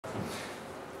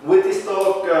With this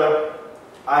talk,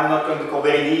 I'm not going to go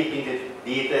very deep into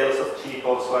details of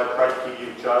GPAW, so I try to give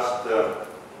you just a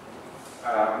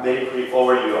very brief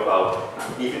overview about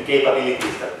different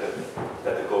capabilities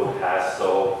that the code has.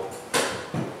 So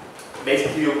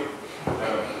basically, you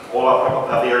all are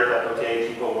probably aware that okay,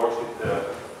 GPAW works with the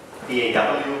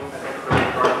GPAW,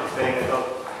 electronic display method.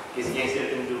 This case here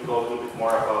can do go a little bit more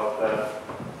about that.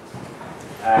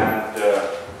 And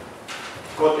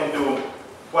code can do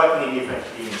quite many different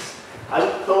things.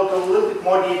 I'll talk a little bit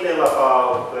more detail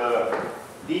about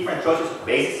different choices of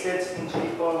basis sets in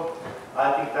GPAW.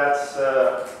 I think that's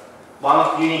one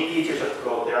of the unique features of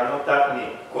code. There are not that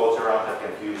many codes around that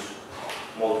can use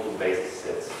multiple basis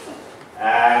sets.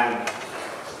 And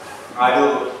I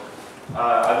will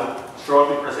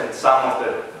shortly present some of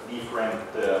the different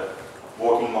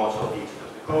working modes of each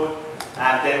of the code.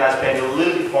 And then I spend a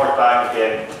little bit more time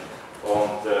again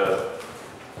on the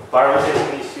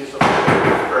parallelization issues of the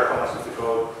performance of the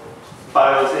code.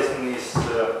 Parallelization is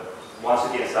once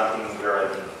again something where I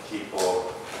think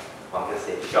GPAW, one can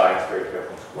say, shines very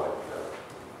performance quite well.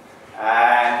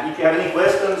 And if you have any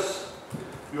questions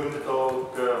during the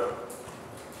talk,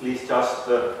 please just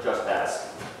ask.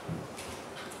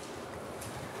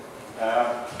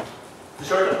 The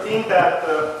sort of thing that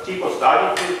GPAW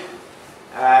started with,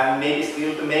 and maybe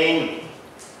still the main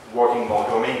working mode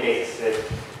or main basis set,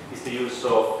 is the use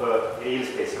of real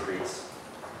space grids.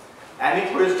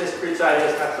 And with real space grids, idea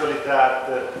is naturally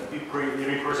that we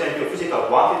represent your physical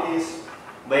quantities,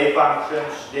 wave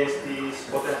functions, densities,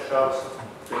 potentials,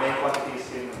 the main quantities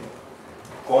in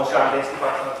constant density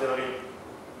functional theory,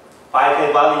 by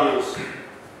their values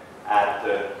at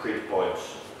the grid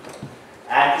points.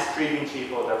 And this grid in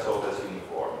GPAW, that's always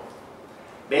uniform.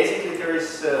 Basically, there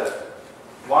is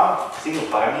one single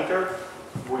parameter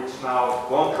which now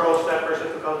controls that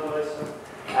perceptual calculation,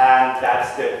 and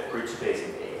that's the grid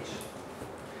spacing age.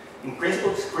 In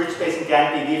principle, this grid spacing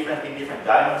can be different in different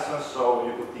dimensions, so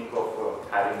you could think of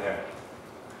having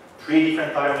 3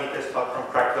 different parameters, but from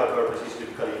practical purposes,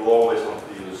 typically you always want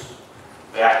to use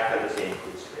practically the same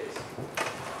grid space.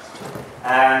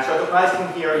 And so the nice thing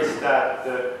here is that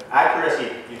the accuracy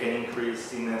you can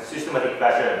increase in a systematic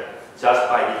fashion just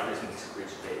by decreasing this grid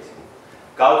spacing.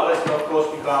 Calculation, of course,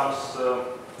 becomes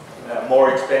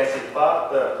more expensive,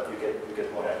 but you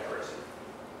get more accuracy.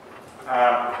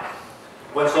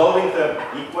 When solving the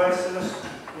equations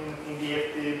in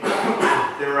DFT,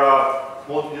 there are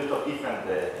multitude of different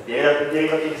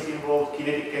derivatives involved: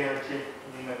 kinetic energy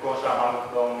in a constant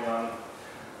Hamiltonian,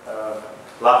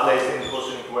 Laplacian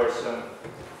Gaussian equation,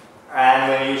 and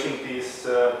when using this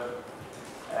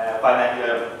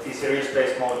this real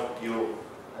space mode, you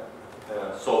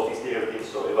solve these derivatives,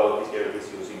 so evaluate these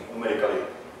derivatives numerically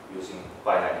using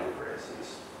finite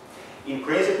differences. In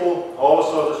principle,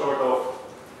 also the sort of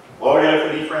order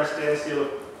of difference stencil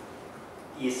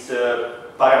is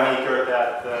a parameter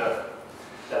that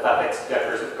affects the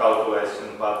accuracy of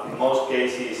calculation, but in most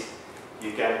cases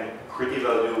you can pretty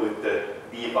well do with the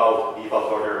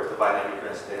default order of the finite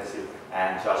difference stencil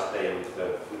and just play with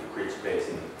the grid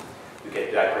spacing to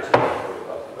get the accuracy of the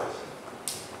calculation.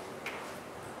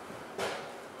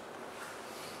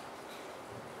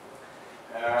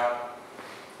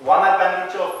 One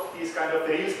advantage of this kind of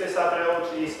real space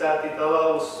approach is that it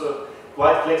allows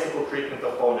quite flexible treatment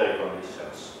of boundary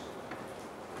conditions.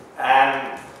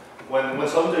 And when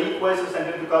solving the equations and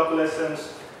doing the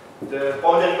calculations, the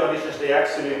boundary conditions, they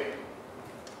actually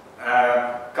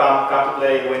come to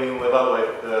play when you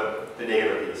evaluate the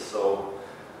derivatives. So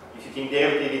if you think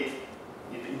derivative,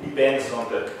 it depends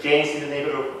on the change in the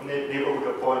neighborhood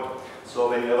of point. So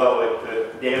when you evaluate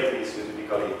the derivatives, you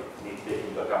typically need to take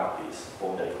into account these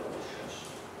boundary conditions.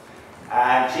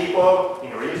 And GPAW,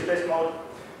 in real space mode,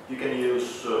 you can use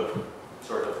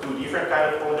sort of 2 different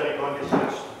kind of boundary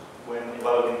conditions when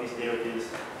evaluating these derivatives,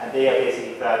 and they are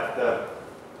basically that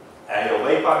your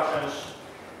wave functions,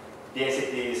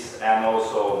 densities, and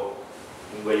also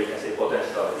in where you can say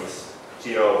potential is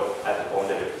 0 at the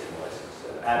boundary of the simulations.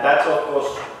 And that's of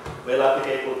course well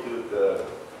applicable to the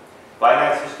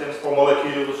finite systems for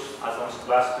molecules, atoms,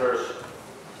 clusters,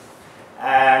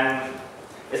 and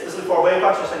especially for wave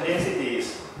functions and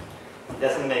densities, it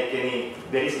doesn't make any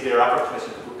very severe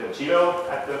approximation to put them 0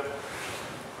 at the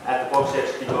box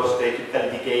edge, because they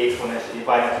typically decay exponentially.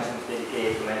 Finite systems, they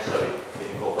decay exponentially when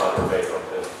you go farther away from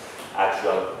the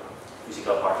actual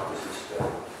physical part of the system.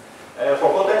 For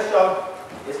potential,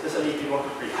 especially if you want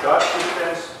to treat charge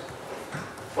systems,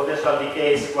 potential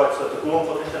decays quite slowly. The Coulomb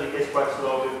potential decays quite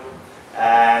slowly,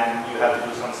 and you have to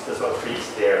do some special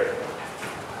tricks there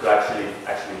to actually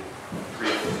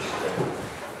treat the system.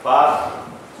 But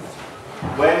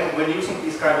when when using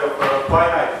these kind of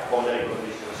finite boundary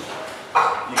conditions,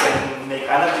 you can make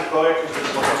analytic corrections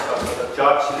with modern stuff such as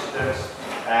charge systems,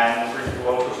 and in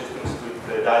principle also systems with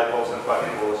dipoles and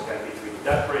quadrupoles can be treated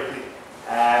separately.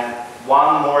 And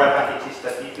one more advantage is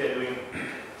that if you're doing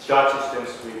charge systems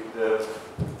with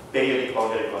periodic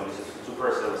boundary conditions with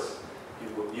supercells,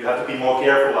 you have to be more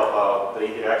careful about the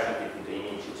interaction between the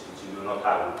images, which you do not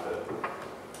have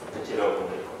with the general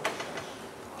boundary conditions.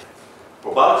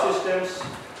 For bulk systems,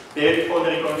 periodic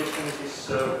boundary conditions is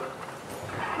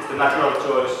the natural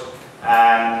choice,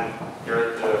 and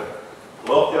here the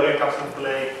law theorem comes into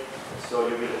play. So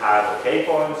you will have K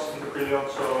points in the brilliant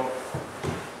zone,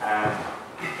 and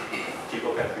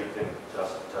GPAW can treat them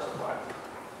just fine.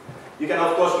 You can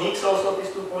of course mix also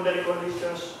these two boundary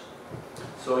conditions.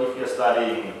 So if you're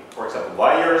studying, for example,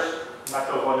 wires,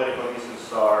 natural boundary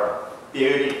conditions are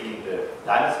periodic in the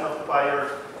dimension of the wire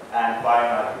and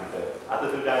finite in the other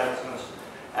two dimensions.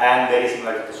 And very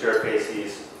similar to the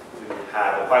surfaces, we will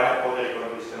have a finite boundary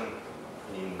condition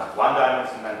in one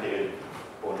dimension and periodic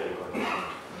boundary condition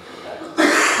in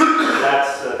two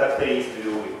dimensions. That's very easy to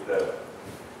do with the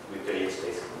real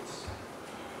space grids.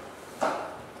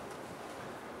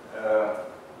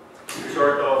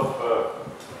 Sort of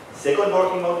second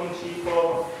working mode in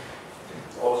GPAW,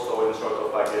 also in sort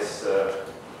of, I guess,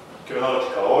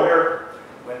 chronological order,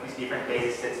 when these different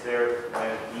basis sets there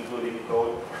included in the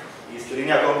code, is the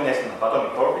linear combination of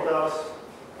atomic orbitals.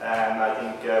 And I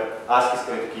think Ask is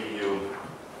going to give you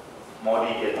more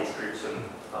detailed description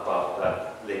about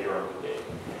that later on today.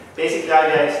 Basically, the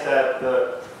idea is that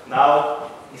now,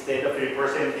 instead of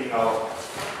representing our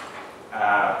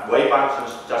wave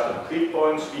functions just on grid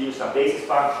points, we use some basis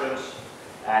functions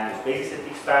and use basis set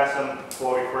expansion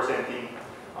for representing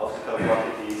optical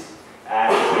quantities.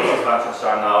 And the basis functions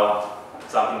are now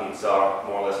something which are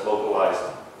more or less localized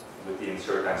within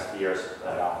certain spheres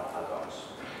around atoms.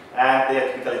 And they are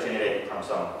typically generated from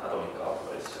some atomic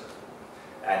calculation.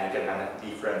 And you can have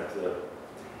different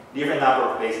number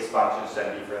of basis functions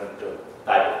and different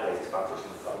type of basis functions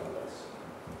in the calculation.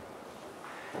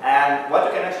 And what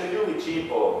you can actually do with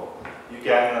GPAW, you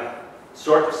can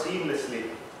sort of seamlessly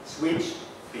switch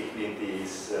between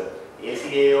these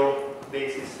LCAO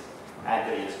bases and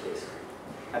the real space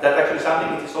grid. And that's actually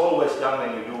something which is always done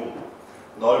when you do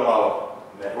normal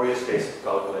real space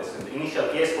calculation. The initial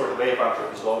guess for the wave function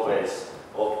is always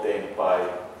obtained by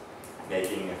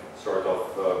making a sort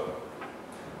of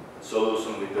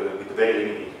solution with the very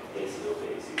limited LCAO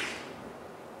bases.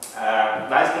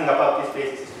 Nice thing about this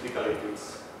basis is typically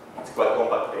it's quite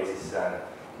compact basis and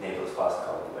enables fast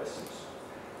calculations.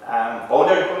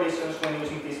 Boundary conditions when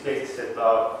using this basis set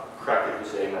are practically the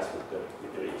same as with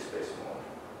the real space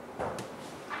mode.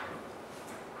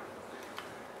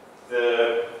 The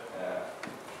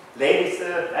latest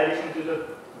addition to the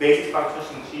basis functions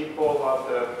in GPAW are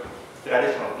the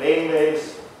traditional plane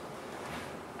waves.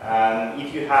 And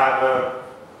if you have a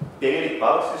periodic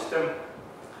bulk system,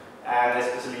 and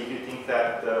especially if you think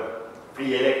that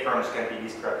free electrons can be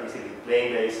described easily with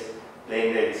plane waves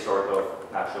is sort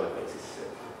of natural basis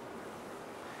set.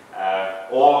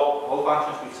 All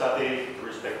functions which are derived with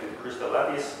respect to the crystal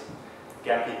lattice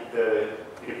can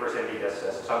be represented as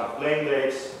a sum of plane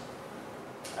waves.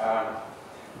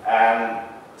 And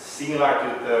similar to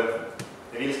the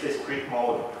real space grid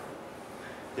mode,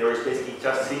 there is basically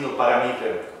just a single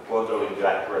parameter controlling the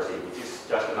accuracy, which is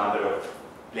just the number of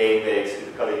plane waves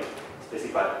typically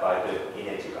specified by the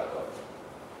energy cutoff.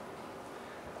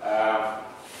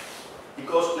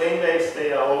 Because plane waves,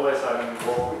 they are always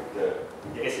involved with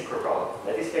the reciprocal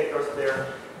lattice vectors there.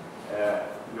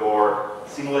 Your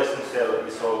simulation cell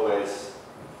is always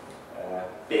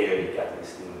periodic, at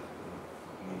least in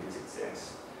implicit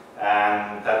sense.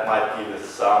 And that might give us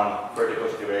some further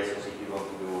considerations if you want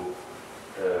to do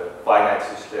finite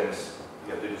systems.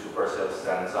 You have to do supercells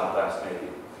and sometimes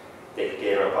maybe take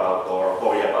care about or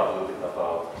worry about a little bit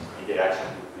about interaction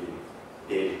between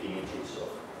periodic images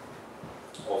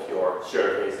of your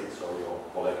surfaces or your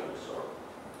molecules or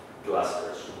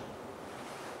clusters.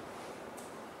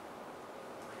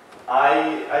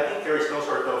 I think there is no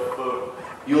sort of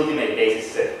ultimate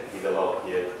basis set developed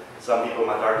yet. Some people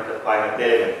might argue that finite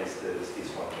element is this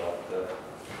one, but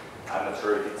I'm not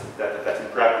sure if that's in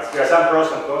practice. There are some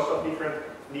pros and cons of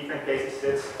different basis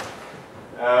sets.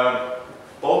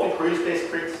 Both with real space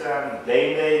grids and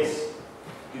plane waves,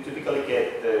 you typically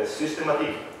get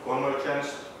systematic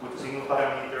convergence with a single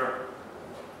parameter.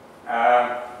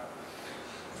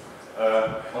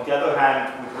 On the other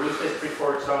hand, with real space grid,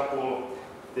 for example,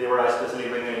 there are, especially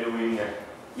when you're doing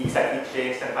exact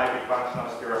chains and hybrid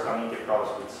functionals, there are some integrals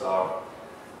which are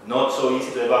not so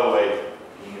easy to evaluate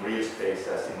in real space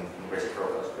as in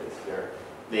reciprocal space, where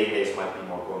plane waves might be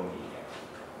more convenient.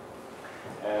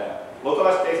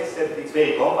 Localized space is said it's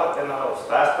very compact and allows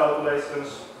fast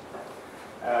calculations,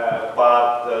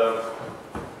 but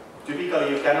typically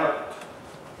you cannot,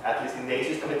 at least in the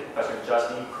systematic fashion,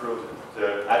 just improve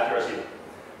the accuracy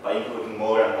by including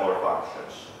more and more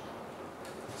functions.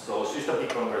 So systematic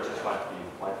convergence might be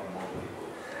more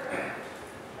difficult.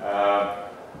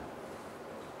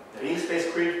 The real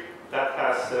space grid that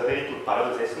has very good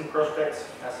parallelization prospects,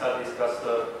 as I'll discuss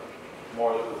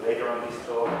more later on this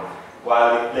talk.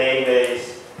 While with plane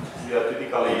waves,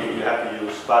 typically you have to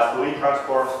use fast Fourier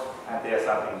transforms, and they are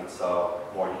something that's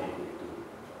more difficult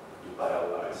to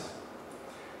parallelize.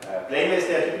 Plane waves,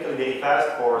 they are typically very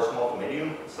fast for small to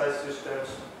medium-sized systems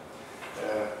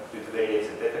due to various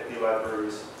and effective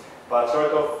libraries. But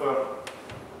sort of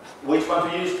which one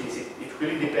to use this, it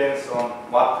really depends on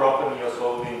what problem you are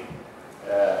solving,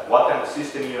 what kind of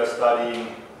system you are studying,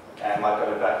 and what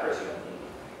kind of accuracy you are needing.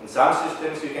 In some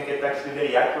systems, you can get actually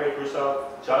very accurate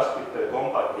result just with the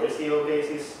compact LCO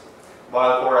basis,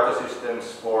 while for other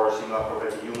systems, for similar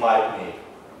property, you might need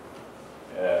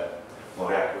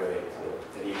more accurate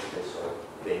real space or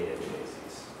plane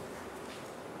databases.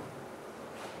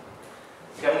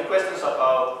 Do you have any questions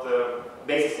about the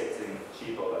basis sets in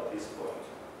GPAW at this point?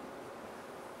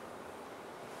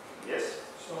 Yes?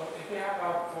 So if you have a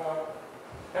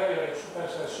periodic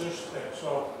supercell system, so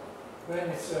when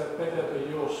it's better to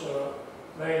use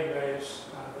plane waves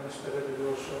and when it's better to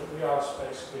use real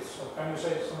space grids. So can you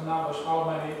say some numbers, how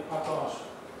many atoms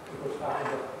you could have in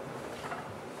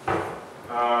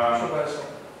the supercell?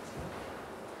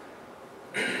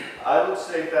 I would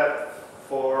say that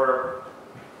for,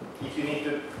 if you need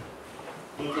to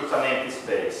include some empty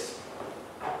space,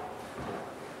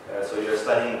 so you're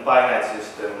studying a finite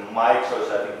system, my choice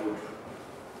I think would,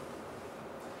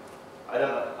 I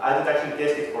didn't actually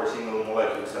test it for single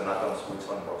molecules and atoms which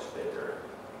one works better.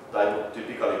 But I would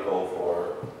typically go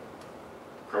for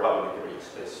probability real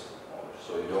space,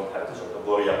 so you don't have to sort of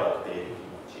worry about the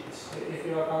images. If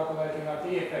you are calculating a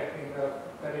defect in the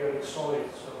periodic solid,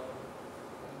 so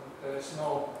there is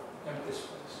no empty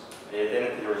space.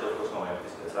 Then there is of course no empty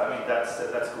space. I mean that's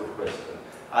a good question.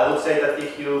 I would say that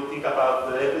if you think about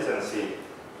the efficiency,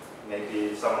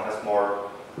 maybe someone has more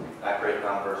accurate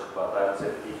numbers, but I would say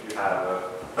that if you have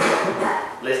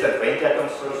less than 20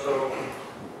 atoms or so,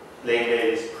 plane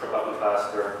wave is probably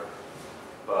faster,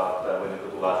 but when you go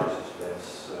to larger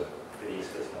systems, the real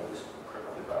space mode is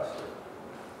probably faster.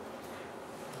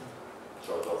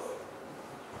 Sort of.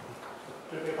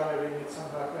 Typically we need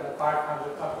something like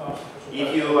 500 atoms.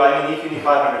 If you need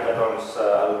 500 atoms, I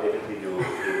would definitely do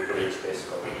the real space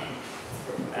code.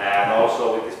 And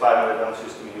also with this 500 atom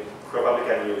system, you probably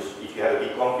can use, if you have a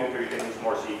big computer, you can use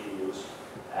more CPUs,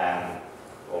 and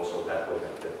also that will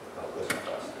make the calculation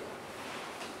faster.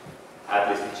 At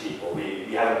least in GPAW.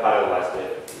 We haven't parallelized the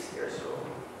FFTs here, so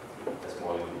that's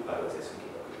more limited parallelization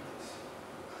capabilities.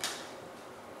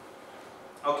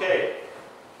 Okay.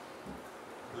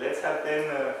 Let's have then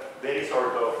a very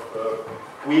sort of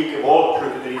quick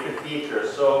walkthrough to the different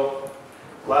features. So,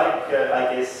 like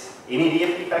I guess any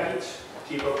DFT package,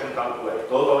 GPAW can calculate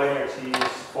total energies,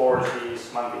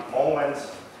 forces, magnetic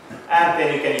moments, and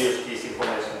then you can use this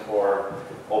information for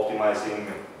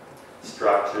optimizing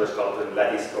structures, calculating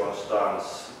lattice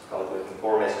constants, calculating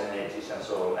formation energies, and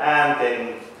so on. And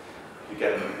then you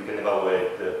can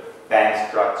evaluate the band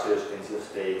structures, tensile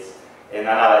states, and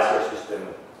analyze your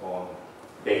system on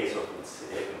basis of its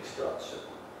electronic structure.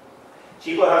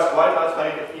 GPAW has quite a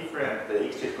variety of different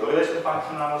exchange correlation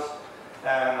functionals,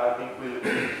 and I think we'll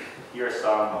hear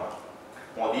some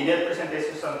more detailed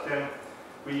presentations on them.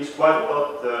 We use quite a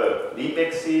lot the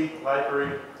LeapXC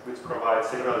library, which provides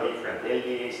several different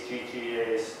LDAs,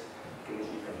 GGAs, you can use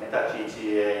different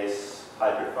meta-GGAs,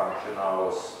 hybrid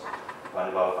functionals,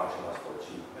 one-level functionals for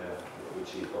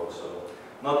GPAW. So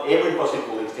not every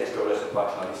possible exchange correlation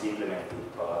functional is implemented,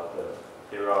 but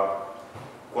there are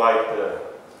quite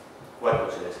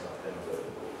good selection of them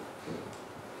available.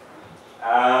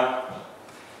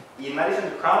 In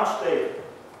addition to ground state,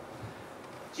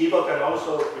 GPAW can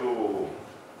also do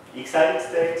excited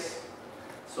states.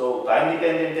 So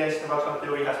time-dependent density functional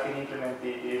theory has been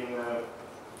implemented in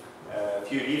a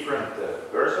few different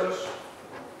versions.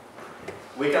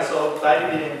 We can solve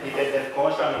time-dependent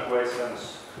Constantine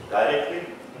equations directly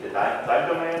in the time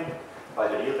domain by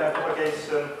the real-time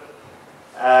propagation,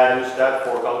 and use that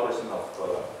for calculation of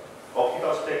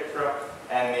optical spectra,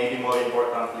 and maybe more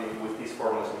importantly, with this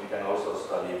formalism you can also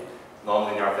study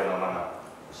nonlinear phenomena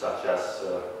such as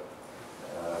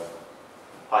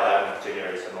high ionic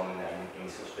generation nonlinear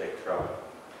initial spectra,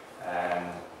 and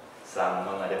some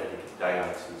non-adaptive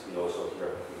dynamics, which we also hear a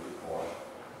little bit more.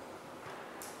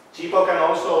 GPAW can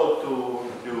also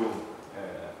do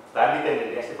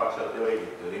time-dependent density functional theory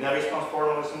with the linear response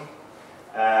formalism,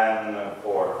 and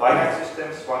for finite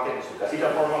systems, one can use the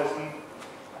Casita formalism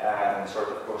and sort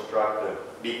of construct a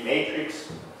big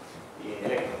matrix in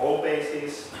electron hole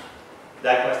bases,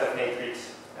 diagonal stack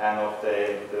matrix, and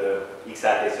obtain the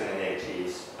excitation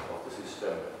energies of the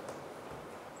system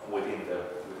within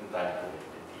time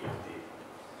DFT.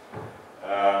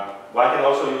 One can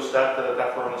also use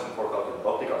that formalism for calculating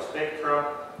optical spectra.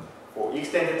 For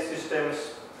extended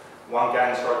systems, one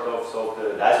can sort of solve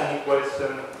the Dyson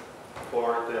equation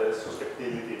for the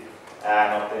susceptibility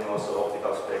and obtain also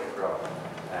optical spectra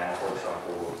and, for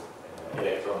example,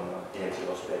 electron energy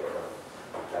loss spectra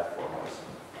with that formalism.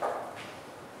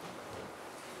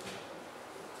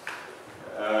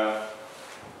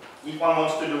 If one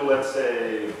wants to do, let's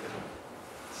say,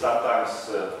 sometimes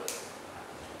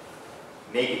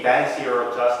make it fancier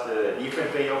or just a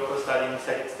different way of studying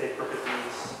static state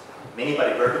properties, many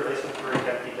perturbation theory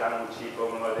can be done with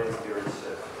GPAW nowadays. There is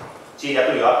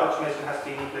GPAW approximation has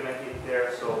been implemented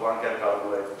there, so one can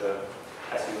calculate,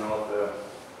 as you know, the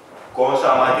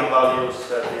Kohn-Shah eigenvalues.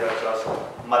 They are just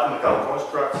mathematical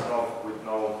constructs with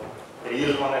no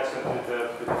real connection to the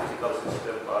physical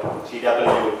system, but with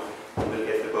GPAW you will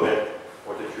get the correct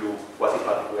or the true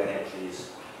quasi-particle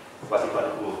energies,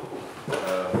 quasi-particle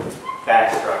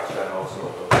band structure, and also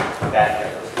the band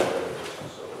characteristics.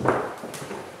 So,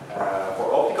 for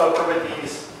optical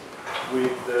properties,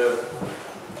 with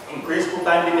in principle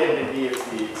time-dependent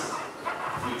DFT, it's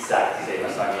exact same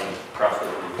as transfer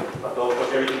DFT. But of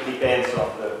course, everything depends on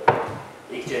the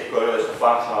exchange correlation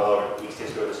functional or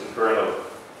exchange correlation kernel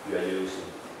you are using.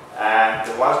 And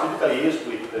the ones typically used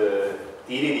with the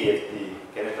TD-DFT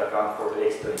cannot account for the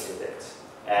extrinsic effects.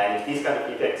 And if these kind of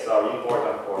effects are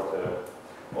important for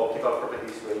the optical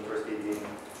properties we're interested in,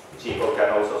 GPAW can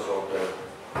also solve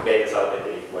the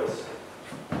beta-salpeter equation.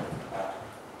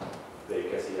 There you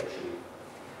can see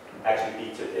actually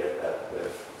pictured there that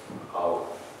how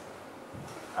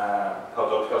the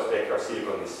optical spectra of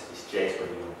silicon is changed when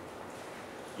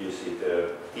you see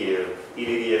the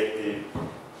TD-DFT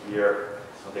here,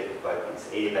 notated by these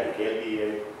adiabatic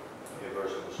LDA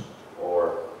versions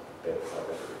or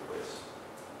beta-salpeter equations.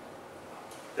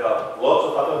 There are lots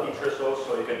of other features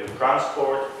also. You can do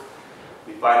transport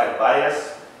with finite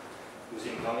bias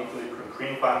using non-equilibrium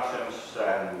green functions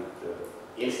and with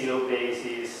LCO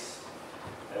bases,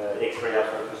 X-ray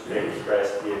absorption spectra,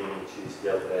 SDM images,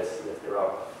 delta S. There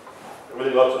are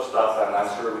really lots of stuff, and I'm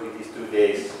sure within these 2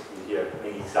 days you hear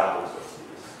many examples of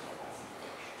these.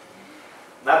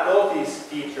 Not all these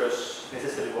features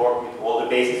necessarily work with all the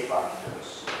basis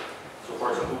functions. So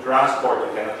for example, transport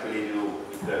you cannot really do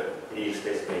with the real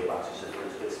space wave functions and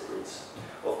real space grids.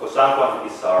 Of course, some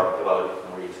quantities are evaluated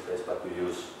in real space, but we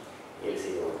use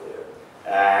LCO there.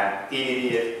 And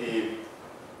TD-DFT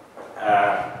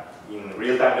in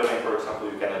real-time domain, for example,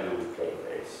 you cannot do with plane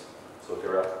waves. So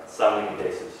there are some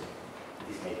limitations in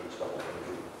this matrix what we can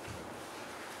do.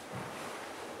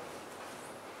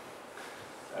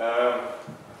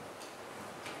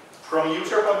 From a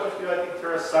user point of view, I think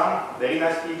there are some very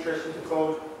nice features in the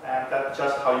code, and that's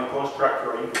just how you construct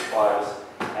your input files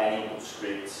and input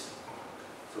scripts.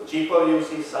 So GPAW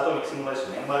uses atomic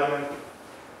simulation environment,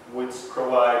 which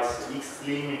provides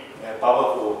extremely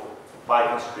powerful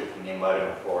Python scripting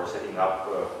environment for setting up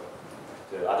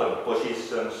the atomic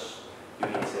positions,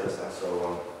 unit cells, and so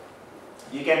on.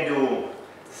 You can do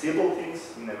simple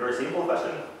things in a very simple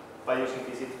fashion by using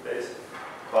this interface,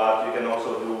 but you can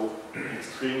also do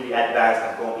extremely advanced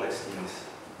and complex things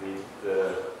with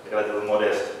relatively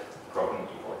modest programming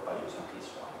keyboard by using this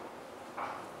one.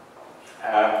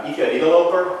 If you're a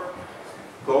developer,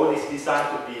 code is designed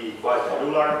to be quite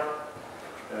modular,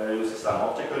 uses some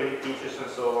object-oriented features and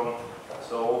so on.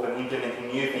 So often implementing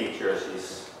new features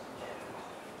is,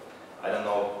 I don't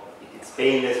know if it's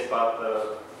painless, but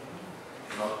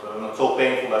not so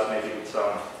painful as maybe with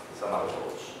some other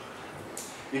codes.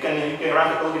 You can run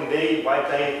the code in very wide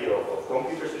variety of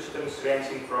computer systems,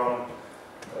 ranging from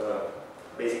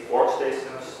basic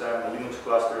workstations and Linux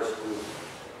clusters to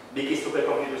biggest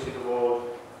supercomputers in the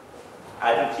world.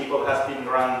 I think GPAW has been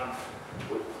run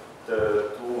with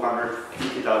the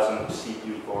 250,000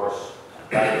 CPU cores,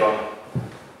 running on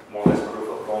more or less proof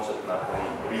of concept, not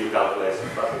any real calculation,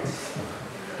 but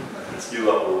it's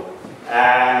doable.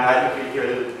 And I think we'll hear a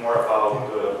little bit more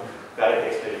about the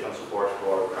direct experience support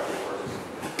for graphic processing.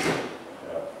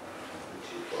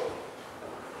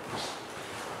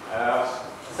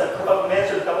 As I probably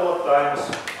mentioned a couple of times,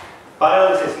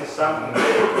 parallelization is something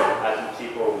that I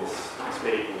think GPAW is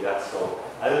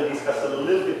actually discuss a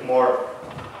little bit more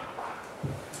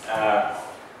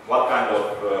what kind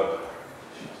of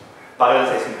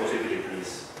parallelization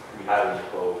possibilities we have in the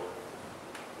code.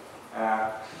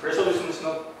 Resolution is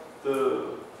not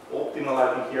optimal,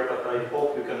 I think, here, but I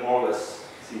hope you can more or less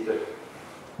see the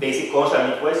basic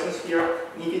constant equations here.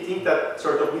 And if you think that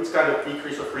sort of which kind of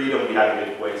decrease of freedom we have in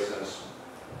the equations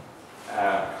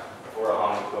for a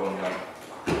Hamiltonian,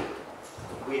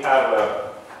 we have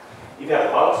if you have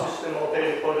a bulk system or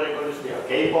boundary conditions, we have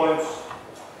k points.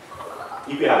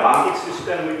 If you have a matrix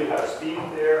system, we will have a spin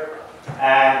there,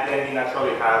 and then we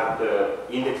naturally have the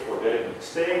index for the electronic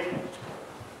state,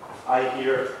 I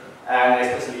here, and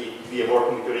especially if we are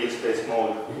working with the real space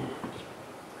mode,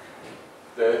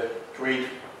 the grid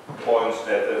points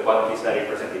that one of these are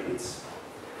represented, it's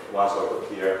one sort of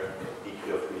clear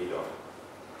degree of freedom.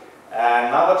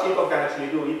 And now what GPAW can actually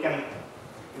do, it can,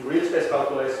 in real space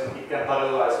calculation, it can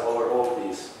parallelize over all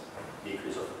these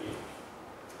degrees of freedom.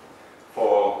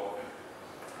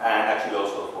 And actually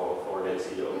also for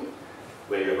LCO,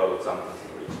 where you evaluate something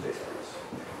in real space.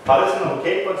 Parallelism on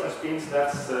k points and spins,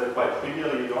 that's quite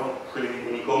trivial. You don't really need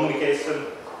any communication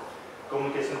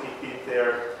between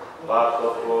there. But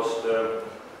of course, the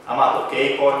amount of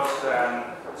k points and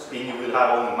spin you will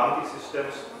have on matrix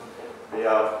systems, they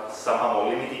are somehow more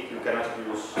limited. You cannot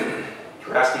use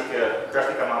drastic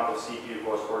amount of CPU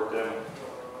cores for them.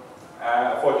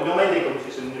 For the domain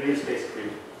decomposition in real space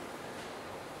grid,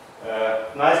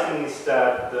 nice thing is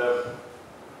that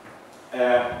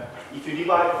if you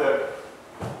divide the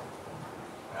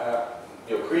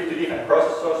your grid to different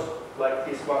processors like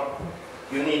this one,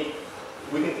 you need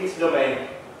within this domain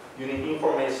you need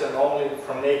information only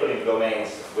from neighboring domains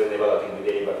when developing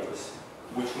the derivatives,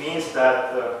 which means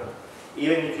that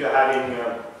even if you're having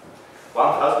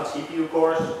 1000 CPU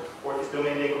cores for this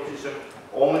domain decomposition,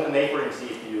 only the neighboring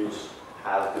CPUs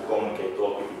have to communicate,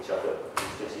 talk with each other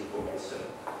with this information,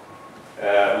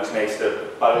 which makes the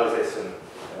parallelization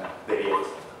very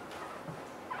easy.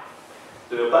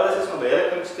 The parallelization of the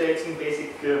electronic states in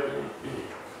basic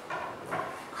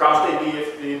ground state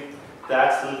DFT,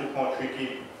 that's a little bit more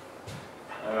tricky.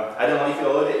 I don't know if you're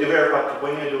already aware, but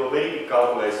when you do very big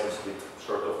calculations with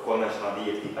sort of conventional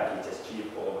DFT packages,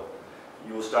 GPAW,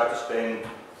 you start to spend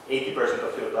 80%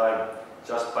 of your time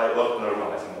just by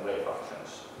orthonormalizing array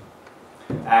functions.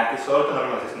 And this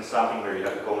orthonormalization is something where you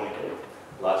have to communicate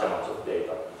large amounts of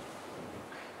data,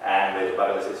 and where the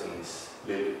parallelization is a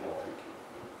little bit more tricky.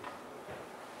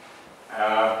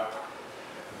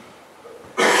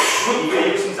 If you're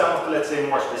using some of the, let's say,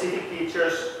 more specific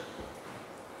features,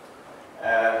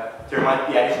 there might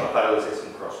be additional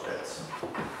parallelization prospects.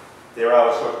 There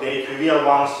are sort of very trivial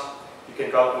ones. You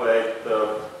can calculate,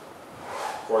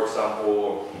 for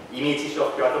example, images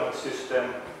of the atomic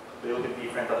system, a little bit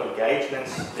different atomic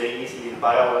arrangements, very easily in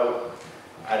parallel.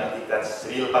 I don't think that's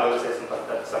real parallelization, but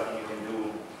that's something you can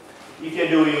do. If you're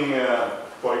doing,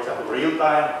 for example,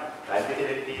 real-time,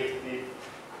 time-dedicated DFT,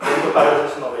 then the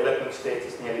parallelization of electronic states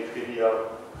is nearly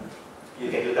trivial.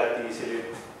 You can do that easily.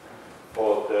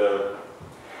 For the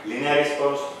linear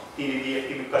response,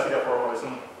 TD-DFT with Cassidy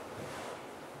formalism,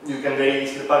 you can very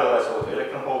easily parallelize all the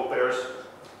electron hole pairs.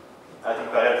 I think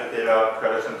currently there are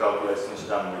correlation calculations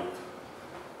done with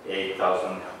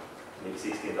 8,000, maybe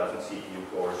 16,000 CPU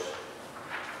cores.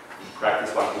 In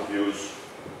practice, one could use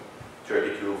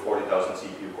 32, 40,000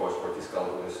 CPU cores for these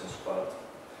calculations, but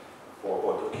for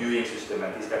both the queuing system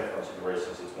and these kind of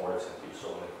considerations, it's more efficient to use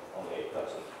only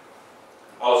 8,000.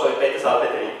 Also, in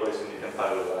Bethe-Salpeter equation, you can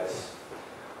parallelize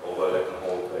over electron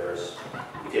hole pairs.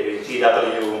 If you're doing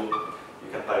GW, you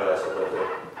can parallelize over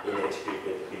the image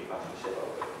between functions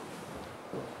evaluated.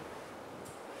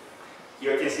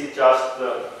 Here you can see just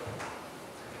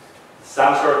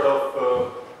some sort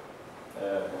of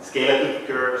scalability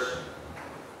curves,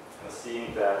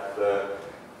 seeing that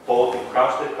both in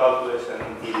ground state calculation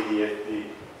and in TD-DFT,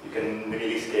 you can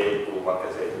really scale to, one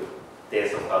can say, to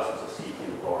tens of thousands of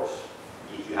CPU cores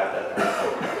if you have that kind of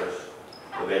calculators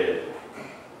available.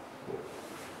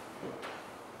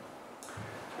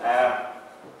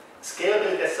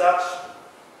 Scalability as such,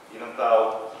 even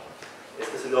though,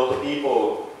 especially all the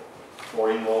people who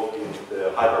are involved in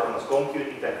the high performance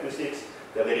computing and physics,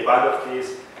 they're very fond of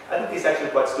this. I think these are actually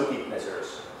quite stupid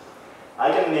measures.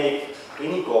 I can make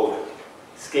any code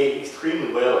scale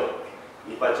extremely well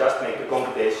if I just make the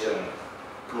computation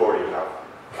poor enough.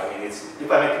 I mean,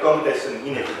 if I make the computation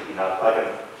inefficient enough,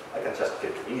 I can just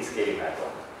get any scaling I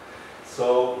want.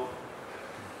 So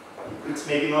it's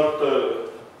maybe not the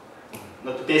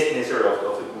best measure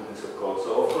of the goodness of code.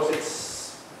 So of course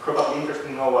it's probably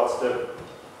interesting to know what's the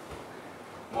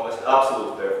most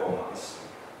absolute performance.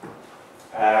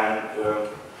 And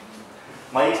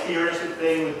my experience with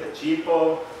playing with the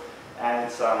GPAW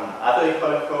and some other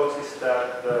equivalent codes is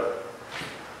that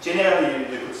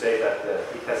generally you could say that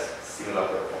it has similar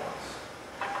performance.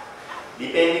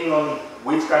 Depending on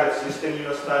which kind of system you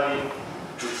are studying,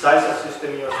 which size of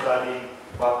system you are studying,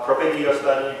 what property you are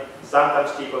studying,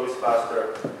 sometimes GPAW is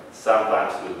faster,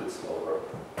 sometimes a little bit slower.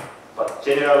 But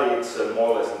generally it's more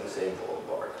or less in the same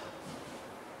ballpark.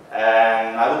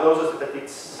 And I would also say that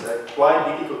it's quite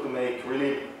difficult to make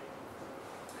really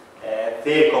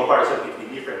fair comparison between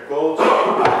different codes.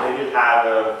 They will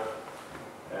have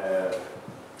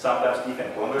sometimes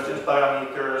different convergence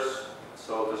parameters.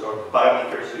 So the sort of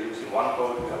parameters you use in one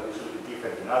code are usually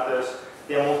different in others.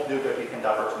 They are most different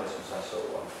approximations and so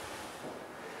on.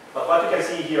 But what you can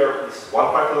see here is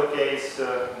one particular case,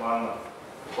 one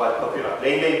quite popular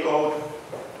plain wave code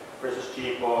versus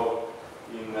GPAW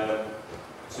in a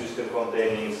system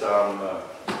containing some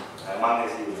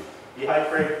magnesium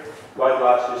dihydrate, quite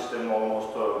large system,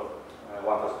 almost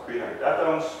 1,300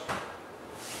 atoms.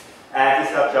 And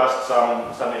these are just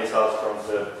some results from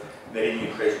the very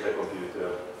new trace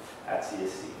supercomputer at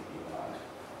CSC in Finland.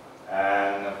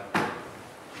 And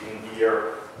in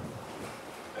here,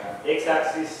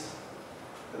 x-axis,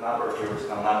 the number here is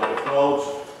the number of nodes.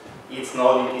 Each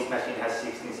node in this machine has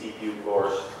 16 CPU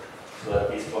cores, so at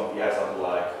this point we have something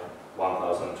like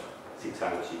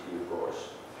 1,600 CPU cores.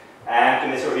 And to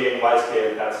measure here in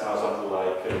Y-scale, that's now something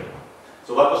like,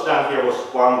 so what was done here was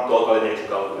one total energy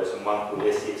calculation, one full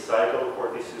SCX cycle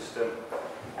for this system.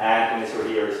 And to measure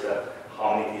here is that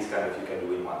how many of these kind of you can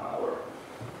do in 1 hour.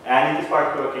 And in this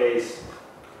particular case,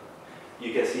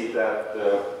 you can see that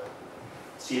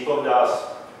GPAW does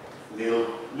little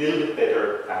bit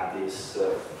better than this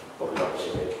popular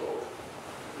playwave code.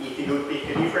 If you would pick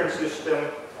a different system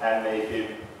and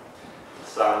maybe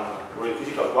some real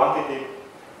physical quantity,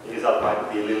 the result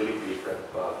might be a little bit different,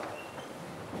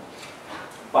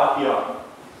 but we are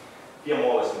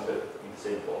more or less in the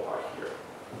same ballpark here.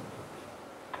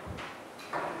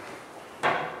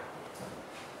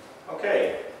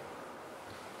 Okay,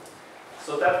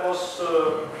 so that was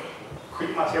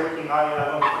pretty much everything I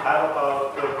wanted to have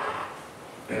about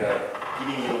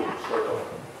giving you sort of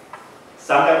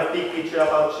some kind of big picture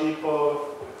about GPAW.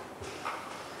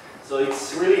 So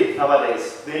it's really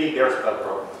nowadays very versatile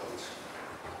program.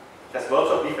 It has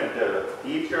lots of different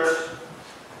features.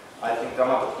 I think the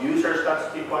amount of users starts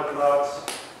to be quite large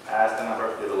as the number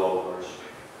of developers.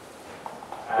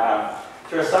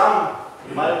 There are some,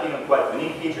 in my opinion, quite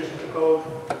unique features in the code.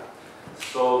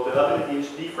 So the ability to use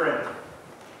different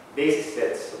basis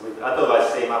sets with otherwise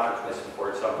same approximation, for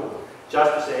example,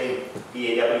 just the same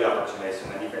GPAW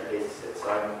approximation and different basis sets.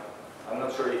 I'm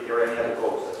not sure if there are any other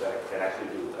codes that can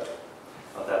actually do that.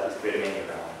 Not that is very many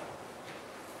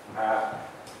around.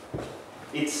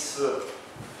 It's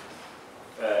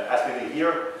as we did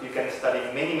here, you can study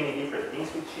many different things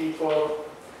with GPAW,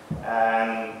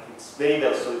 and it's very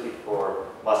well suited for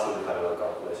massively parallel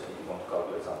calculation if you want to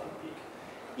calculate something big.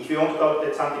 If you want to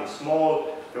calculate something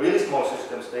small, the really small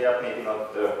systems, they are maybe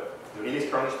not the really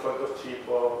strongest point of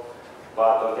GPAW,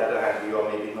 but on the other hand, you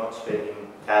are maybe not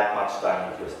spending that much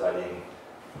time if you're studying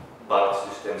bulk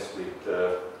systems with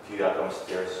few atoms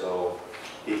there, so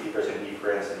 50%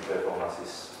 difference in performance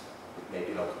is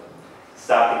maybe not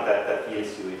something that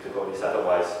kills you if the code is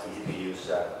otherwise easy to use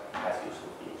and has useful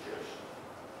features.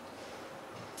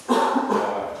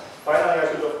 Finally,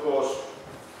 I should of course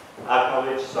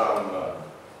acknowledge some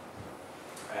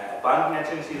funding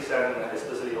agencies and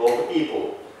especially all the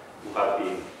people who have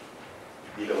been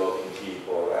developing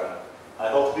GPAW. And I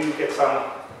hope we will get some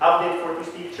update for this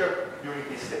feature during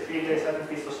these 3 days. I think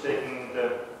this was taken in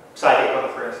the Psyche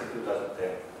conference in 2010.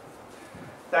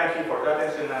 Thank you for your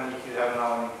attention, and if you have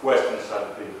now any questions,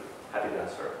 I'll be happy to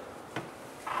answer.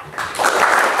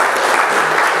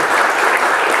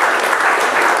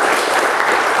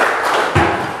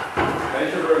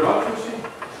 Thank you very much, Jussi,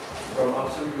 from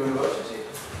Oxford University.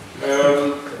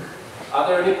 Are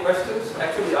there any questions?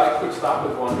 Actually, I could start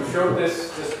with one. You showed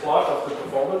this plot of the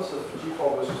performance of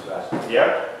GPAW versus FAST.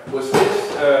 Yeah. Was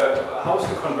this, how's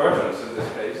the convergence in this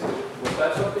case? Was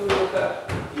that something you looked at?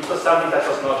 It was something that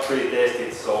was not really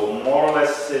tested, so more or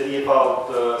less default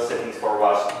settings for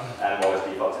Rust and more or less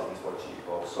default settings for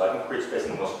GPAW. So I think grid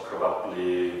spacing was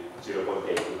probably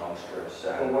 0.82 angsters.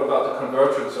 Well, what about the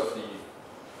convergence of the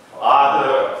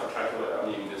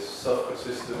being this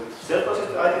self-consistent?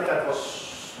 Self-consistent, I think that was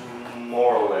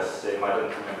more or less same. I don't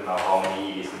remember now how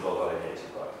many EVs in total energy,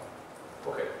 but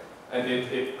okay. And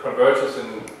it converges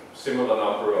in similar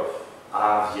number of.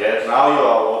 Yes, now you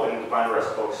are opening the binary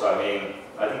box. I mean,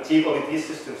 I think GPAW in these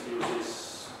systems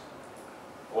uses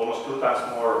almost 2 times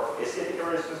more SCA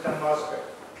iterations than was,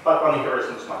 but one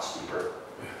iteration is much cheaper.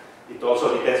 It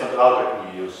also depends on the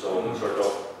algorithm you use, so sort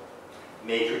of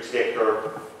matrix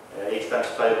vector, H times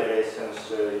 5 iterations,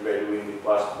 you were doing with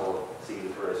plus for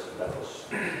single iteration. That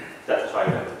was why I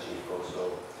went to GPAW. So,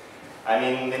 I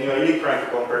mean, when you're really trying to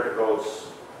compare the codes,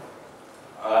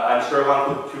 I'm sure one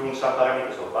could tune some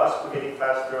parameters of bus to get it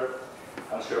faster.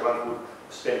 I'm sure one could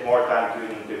spend more time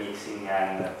tuning the mixing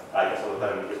and I guess all the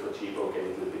parameters for GPAW get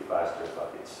it a little bit faster,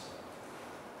 but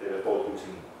they're both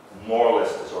using more or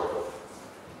less the sort of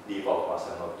default bus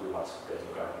and not too much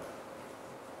technical.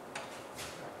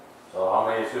 So how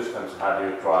many systems have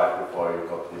you tried before you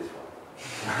got this one?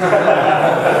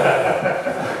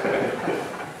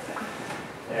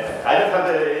 I don't have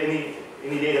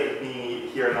any data with me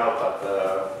here now, but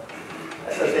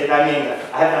as I said, I mean,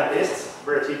 I have done tests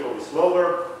where GPAW is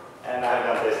slower, and I have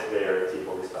done tests where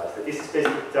GPAW is faster. This is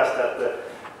basically just that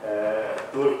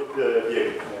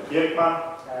Björkman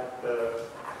at the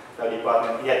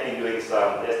department, he had been doing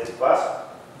some tests with bus,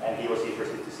 and he was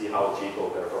interested to see how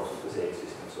GPAW performs with the same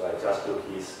system. So I just took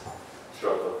his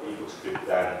sort of ebook script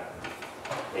and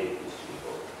made it use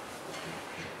GPAW.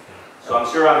 So I'm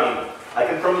sure, I mean, I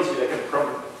can promise you, I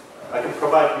can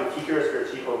provide you figures where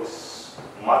GPAW is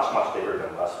much better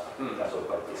than bus. That's all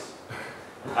like this.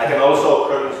 I can also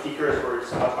produce figures where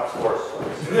it's much worse.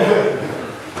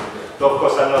 So of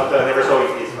course, I'm not never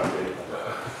showing this one.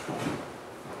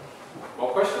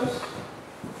 More questions?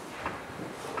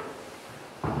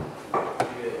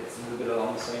 It's a little bit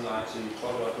along the same line. So you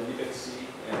talk about the libxc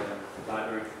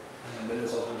library, and then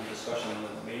there's also a discussion on the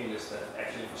mailing list that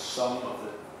actually for some of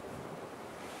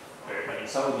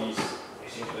these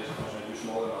exchange-based functions do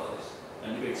smaller than others, and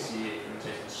libxc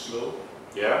implementation is slow.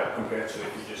 Yeah. Compared to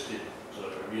if you just did sort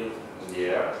of a real.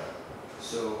 Yeah.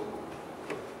 So,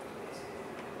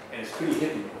 and it's pretty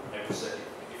hidden, I would say,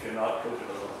 if you're not code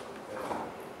developer,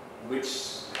 which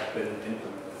have been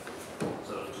implemented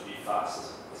sort of to be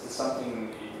fast. Is this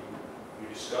something you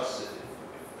discuss if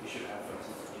you should have, for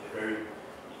instance, in a very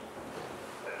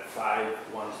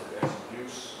 5 ones that we actually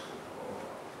use?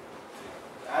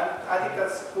 I think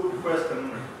that's a good question.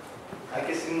 I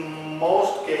guess in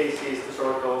most cases the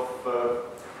sort of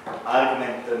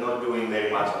argument not doing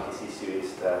very much on this issue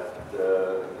is that,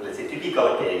 let's say,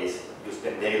 typical case, you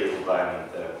spend very little time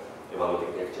in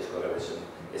evaluating the exchange correlation,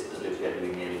 especially if you are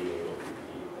doing LDA or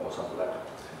PPE or something like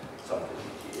some of the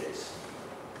GPAs.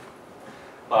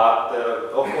 But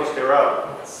of course there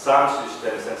are some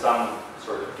systems and some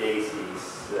sort of cases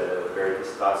where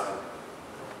this starts to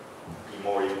be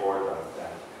more important.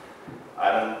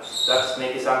 And that's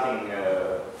maybe something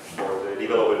for the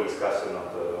developer discussion on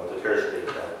the Thursday.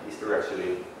 Is there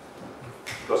actually,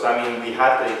 because I mean we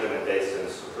had the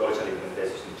implementations, original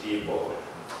implementations in GPAW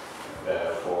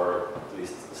for at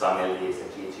least some LDAs and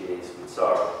GGAs which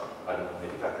are, I don't know,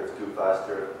 maybe factor of 2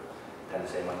 faster than the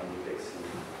same one in libxc.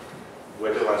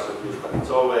 We're the ones who use, but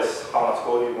it's always how much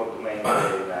code you want to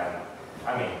maintain, and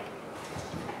I mean.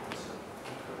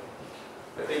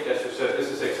 I think, as you said, this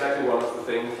is exactly one of the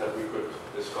things that we could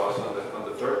discuss on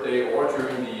the third day or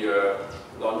during the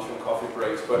lunch and coffee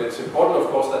breaks. But it's important,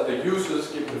 of course, that the users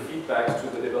give the feedbacks to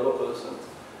the developers,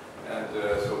 and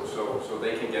so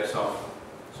they can get some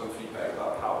feedback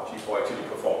about how GPAW actually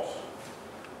performs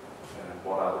and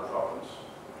what are the problems.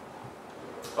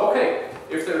 Okay,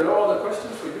 if there are no other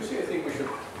questions for Jussi, I think we should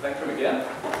thank him again.